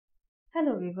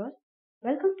Hello viewers,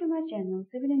 welcome to my channel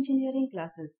Civil Engineering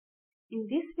Classes. In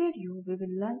this video, we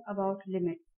will learn about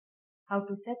limits, how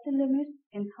to set the limits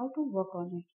and how to work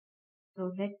on it. So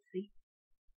let's see.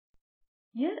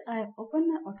 Here I have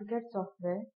opened my Autocad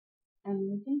software. I am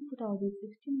using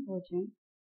 2016 version.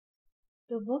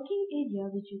 The working area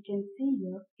which you can see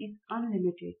here is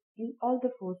unlimited in all the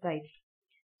four sides.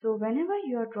 So whenever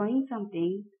you are drawing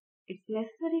something, it's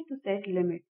necessary to set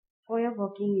limits for your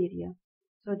working area,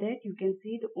 so that you can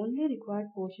see the only required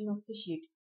portion of the sheet.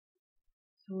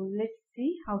 So let's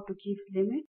see how to give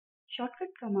limit. Shortcut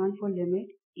command for limit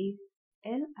is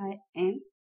LIM,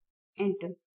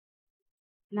 enter.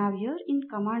 Now here in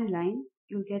command line,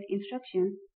 you get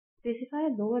instructions, specify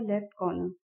lower left corner.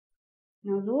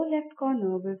 Now lower left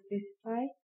corner will specify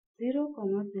 0,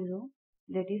 0,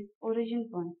 that is origin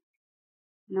point.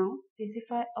 Now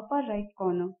specify upper right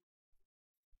corner.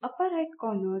 Upper right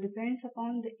corner depends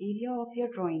upon the area of your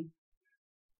drawing.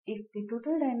 If the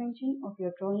total dimension of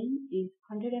your drawing is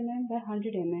 100 mm by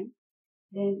 100 mm,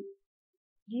 then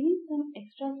giving some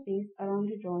extra space around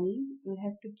the drawing, you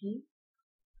have to give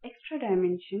extra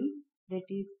dimension, that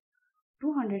is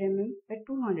 200 mm by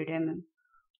 200 mm.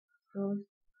 So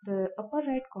the upper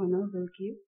right corner will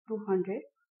give 200,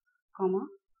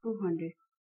 200.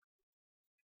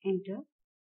 Enter.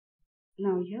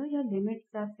 Now here your limits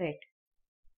are set.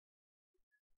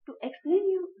 To explain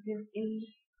you this in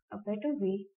a better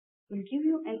way, we'll give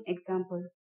you an example.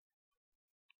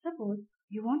 Suppose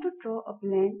you want to draw a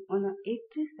plan on an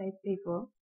A3 size paper.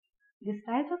 The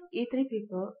size of A3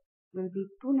 paper will be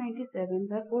 297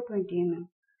 by 420 mm.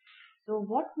 So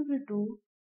what we will do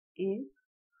is,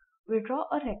 we'll draw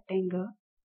a rectangle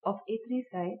of A3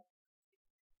 size.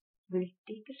 We'll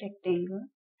take a rectangle.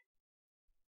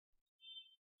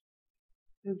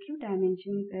 We'll give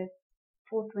dimensions as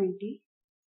 420.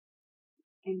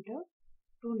 Enter.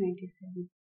 297.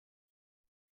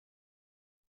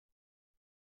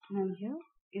 Now here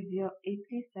is your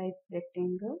A3 size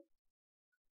rectangle.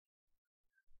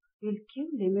 We'll give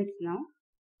limits now.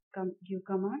 Give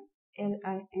command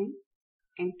LIN,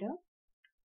 enter.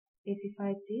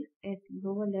 Specify this as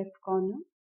lower left corner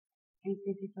and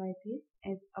specify this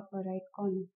as upper right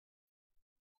corner.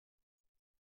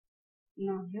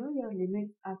 Now here your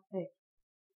limits are set.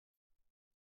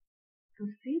 To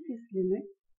see this limit,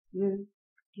 we'll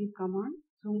give command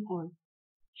zoom all.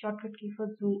 Shortcut key for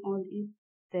zoom all is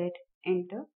Z,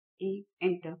 enter, A,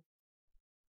 enter.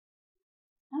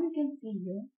 Now you can see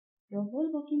here, your whole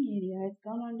working area has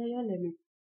come under your limit.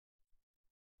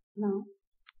 Now,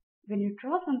 when you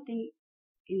draw something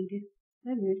in this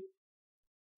limit,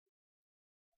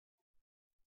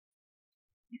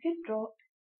 you can draw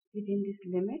within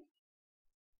this limit,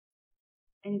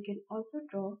 and you can also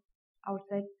draw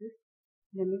outside this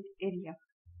limit area.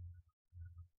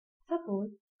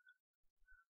 Suppose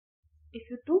if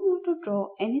you don't want to draw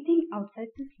anything outside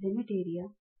this limit area,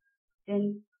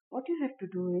 then what you have to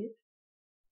do is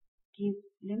give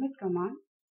limit command.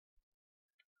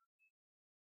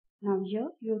 Now here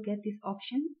you get this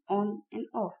option on and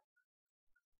off.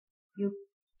 You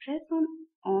press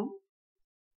on,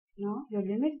 now your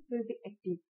limit will be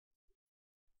active.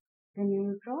 When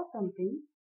you draw something,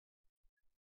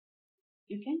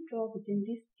 you can draw within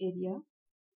this area,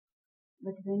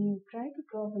 but when you try to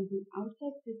draw something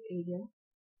outside this area,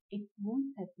 it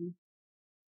won't happen.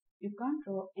 You can't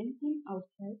draw anything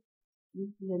outside this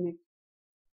limit.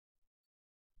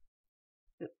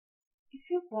 So if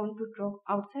you want to draw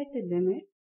outside the limit,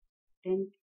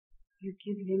 then you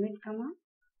give limit command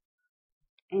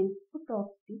and put off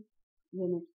the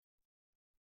limit,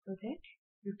 so that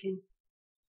you can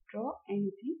draw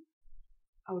anything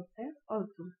outside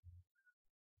also.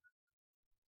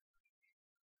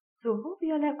 So hope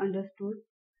you all have understood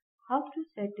how to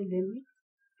set the limits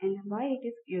and why it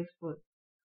is useful.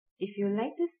 If you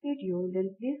like this video,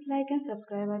 then please like and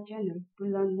subscribe our channel to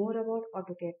learn more about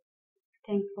AutoCAD.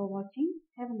 Thanks for watching.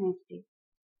 Have a nice day.